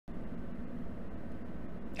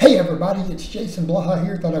Hey everybody, it's Jason Blaha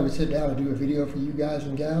here. Thought I would sit down and do a video for you guys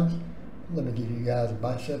and gals. Let me give you guys a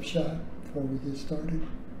bicep shot before we get started.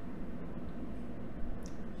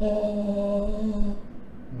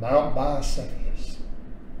 Mount biceps.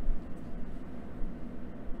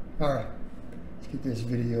 Alright, let's get this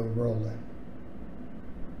video rolling.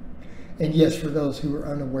 And yes, for those who are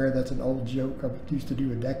unaware, that's an old joke I used to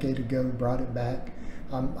do a decade ago, brought it back.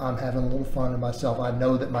 I'm having a little fun of myself. I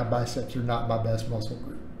know that my biceps are not my best muscle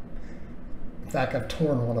group. In fact, I've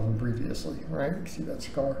torn one of them previously, right? You can see that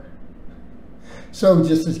scar. So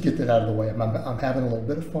just to get that out of the way, I'm having a little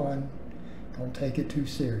bit of fun. Don't take it too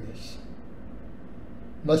serious.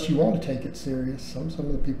 Unless you want to take it serious. Some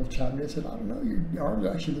of the people chimed in and said, I don't know, your arms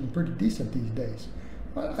are actually looking pretty decent these days.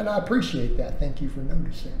 And I appreciate that. Thank you for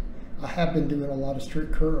noticing. I have been doing a lot of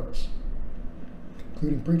strict curls,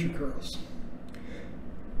 including preacher curls.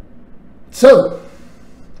 So,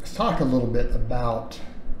 let's talk a little bit about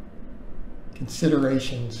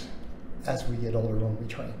considerations as we get older when we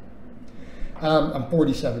train. I'm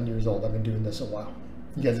 47 years old. I've been doing this a while.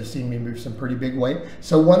 You guys have seen me move some pretty big weight.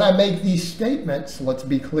 So when I make these statements, let's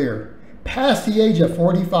be clear. Past the age of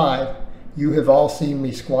 45, you have all seen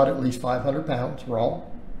me squat at least 500 pounds raw.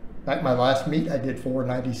 Back my last meet, I did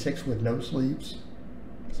 496 with no sleeves.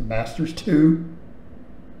 It's a Masters 2.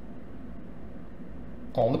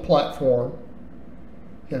 On the platform.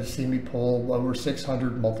 You guys have seen me pull over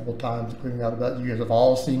 600 multiple times, including out of that. You guys have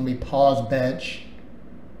all seen me pause bench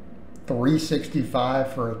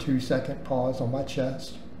 365 for a 2-second pause on my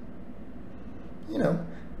chest. You know,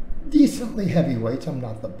 decently heavy weights. I'm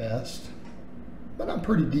not the best, but I'm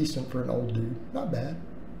pretty decent for an old dude. Not bad.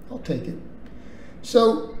 I'll take it.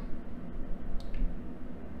 So,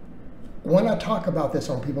 when I talk about this,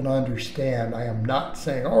 I want people to understand, I am not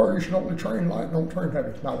saying, oh, you should only train light, don't train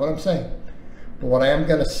heavy. It's not what I'm saying. But what I am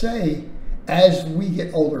going to say, as we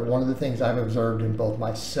get older, one of the things I've observed in both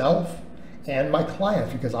myself and my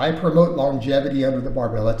clients, because I promote longevity under the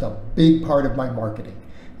barbell. That's a big part of my marketing.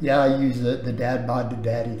 Yeah, I use the dad bod to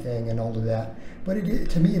daddy thing and all of that. But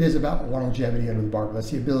to me, it is about longevity under the barbell. It's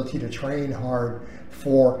the ability to train hard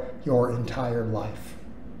for your entire life.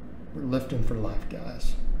 We're lifting for life,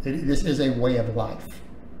 guys. This is a way of life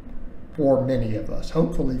for many of us.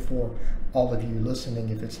 Hopefully for all of you listening,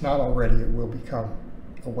 if it's not already, it will become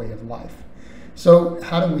a way of life. So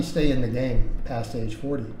how do we stay in the game past age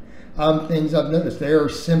 40? Things I've noticed, there are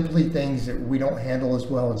simply things that we don't handle as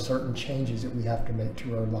well and certain changes that we have to make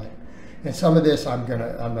to our life. And some of this I'm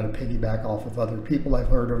gonna piggyback off of other people I've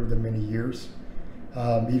heard over the many years.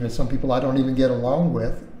 Even some people I don't even get along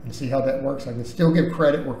with, and see how that works. I can still give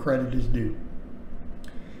credit where credit is due.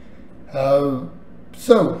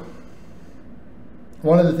 So,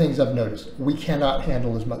 one of the things I've noticed, we cannot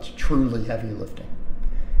handle as much truly heavy lifting.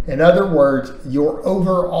 In other words, your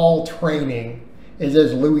overall training is,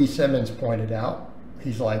 as Louis Simmons pointed out,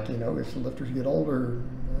 he's like, you know, as the lifters get older,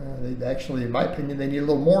 they actually, in my opinion, they need a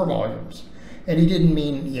little more volumes. And he didn't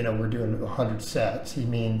mean, you know, we're doing 100 sets. He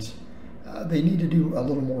means they need to do a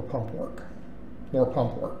little more pump work. More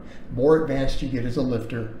pump work. More advanced you get as a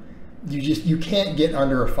lifter, you can't get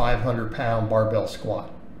under a 500-pound barbell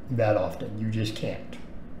squat that often. You just can't.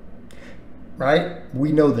 Right?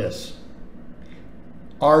 We know this.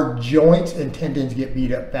 Our joints and tendons get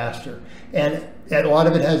beat up faster. And a lot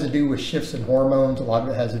of it has to do with shifts in hormones. A lot of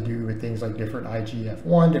it has to do with things like different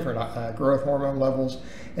IGF-1, different growth hormone levels,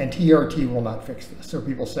 and TRT will not fix this. So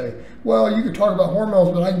people say, well, you can talk about hormones,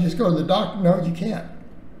 but I can just go to the doctor. No, you can't.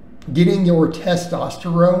 Getting your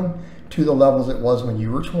testosterone to the levels it was when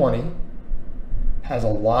you were 20 has a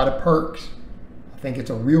lot of perks. I think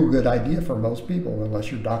it's a real good idea for most people,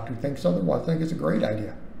 unless your doctor thinks otherwise. I think it's a great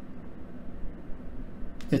idea.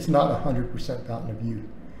 It's not 100% fountain of youth,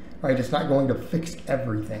 right? It's not going to fix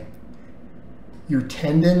everything. Your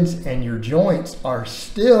tendons and your joints are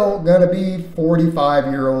still going to be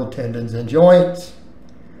 45-year-old tendons and joints.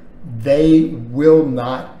 They will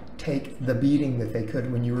not take the beating that they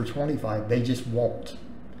could when you were 25. They just won't.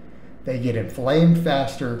 They get inflamed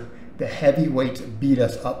faster. The heavy weights beat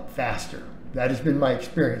us up faster. That has been my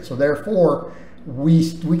experience. So therefore,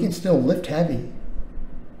 we can still lift heavy.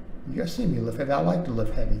 You guys see me lift heavy. I like to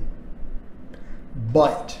lift heavy.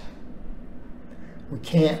 But we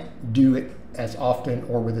can't do it as often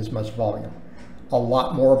or with as much volume. A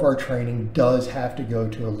lot more of our training does have to go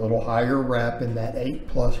to a little higher rep in that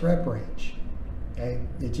 8+ rep range. Okay?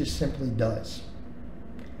 It just simply does.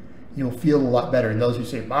 You'll feel a lot better. And those who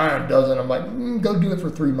say, mine doesn't, I'm like, go do it for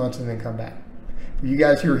 3 months and then come back. For you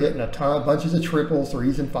guys who are hitting a ton, bunches of triples,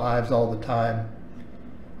 3s and 5s all the time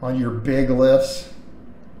on your big lifts,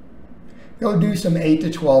 Go do some 8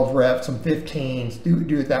 to 12 reps, some 15s.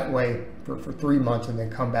 Do it that way for 3 months, and then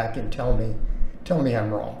come back and tell me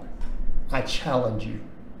I'm wrong. I challenge you.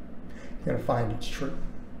 You're going to find it's true.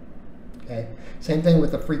 Okay. Same thing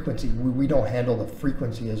with the frequency. We don't handle the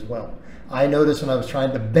frequency as well. I noticed when I was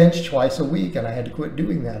trying to bench twice a week, and I had to quit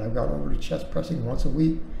doing that. I've gone over to chest pressing once a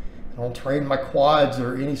week. I don't train my quads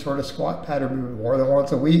or any sort of squat pattern movement more than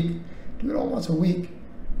once a week. Do it all once a week.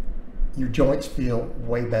 Your joints feel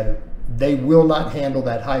way better. They will not handle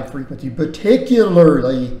that high frequency,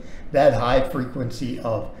 particularly that high frequency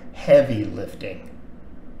of heavy lifting.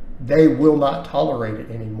 They will not tolerate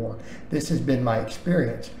it anymore. This has been my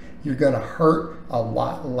experience. You're going to hurt a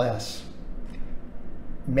lot less.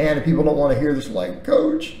 Man, if people don't want to hear this, like,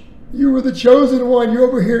 Coach, you were the chosen one. You're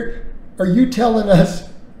over here. Are you telling us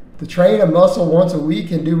to train a muscle once a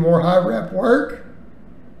week and do more high rep work?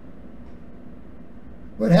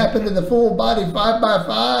 What happened to the full body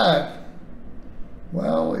 5x5?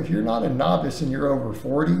 Well, if you're not a novice and you're over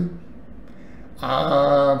 40,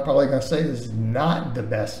 I'm probably going to say this is not the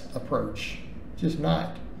best approach. Just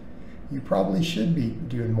not. You probably should be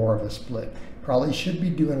doing more of a split. Probably should be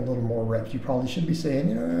doing a little more reps. You probably should be saying,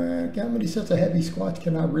 you know, how many sets of heavy squats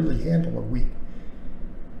can I really handle a week?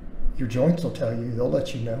 Your joints will tell you. They'll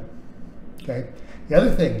let you know. Okay. The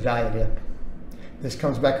other thing, diet in. This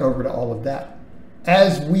comes back over to all of that.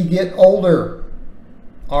 As we get older,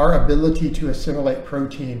 our ability to assimilate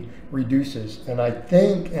protein reduces. And I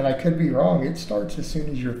think, and I could be wrong, it starts as soon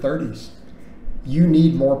as your 30s. You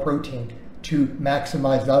need more protein to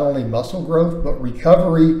maximize not only muscle growth, but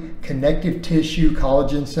recovery, connective tissue,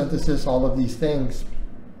 collagen synthesis, all of these things.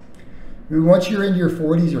 Once you're in your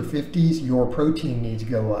 40s or 50s, your protein needs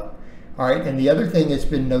go up. All right, and the other thing that's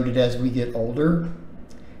been noted as we get older,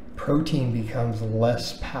 protein becomes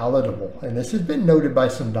less palatable. And this has been noted by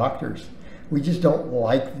some doctors. We just don't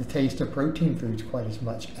like the taste of protein foods quite as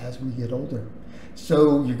much as we get older.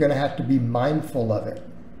 So you're going to have to be mindful of it.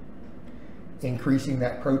 Increasing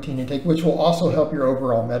that protein intake, which will also help your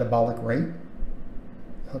overall metabolic rate.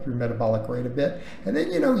 Help your metabolic rate a bit. And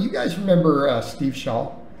then, you know, you guys remember Steve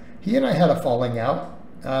Shaw? He and I had a falling out,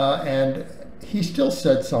 and he still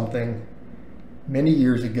said something many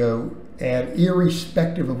years ago, and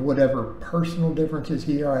irrespective of whatever personal differences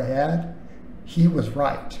he or I had, he was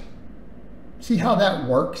right. See how that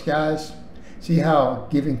works, guys? See how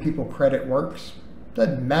giving people credit works?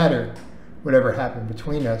 Doesn't matter whatever happened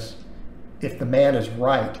between us. If the man is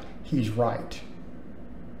right, he's right.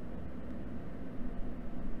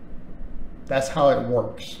 That's how it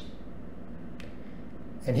works.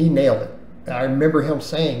 And he nailed it. And I remember him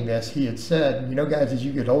saying this. He had said, you know, guys, as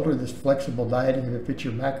you get older, this flexible dieting, if it fits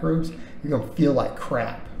your macros, you're going to feel like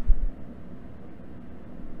crap.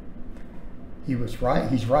 He was right.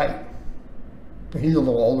 He's right. And he's a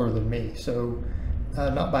little older than me, so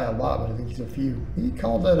not by a lot, but I think he's a few. He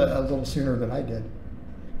called that a little sooner than I did.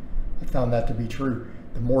 I found that to be true.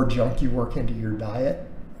 The more junk you work into your diet,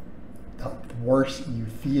 the worse you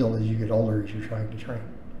feel as you get older as you're trying to train.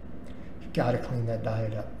 You've got to clean that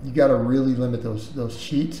diet up. You got to really limit those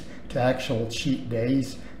cheats to actual cheat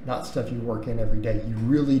days, not stuff you work in every day. You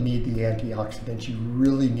really need the antioxidants. You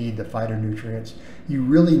really need the phytonutrients. You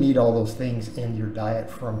really need all those things in your diet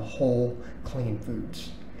from whole, clean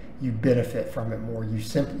foods. You benefit from it more.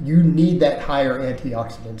 You need that higher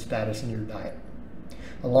antioxidant status in your diet,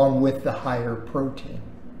 along with the higher protein.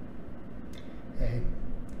 Okay?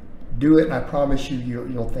 Do it, and I promise you,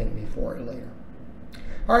 you'll thank me for it later.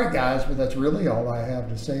 All right, guys, but that's really all I have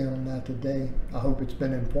to say on that today. I hope it's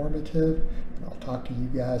been informative, and I'll talk to you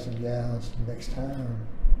guys and gals next time.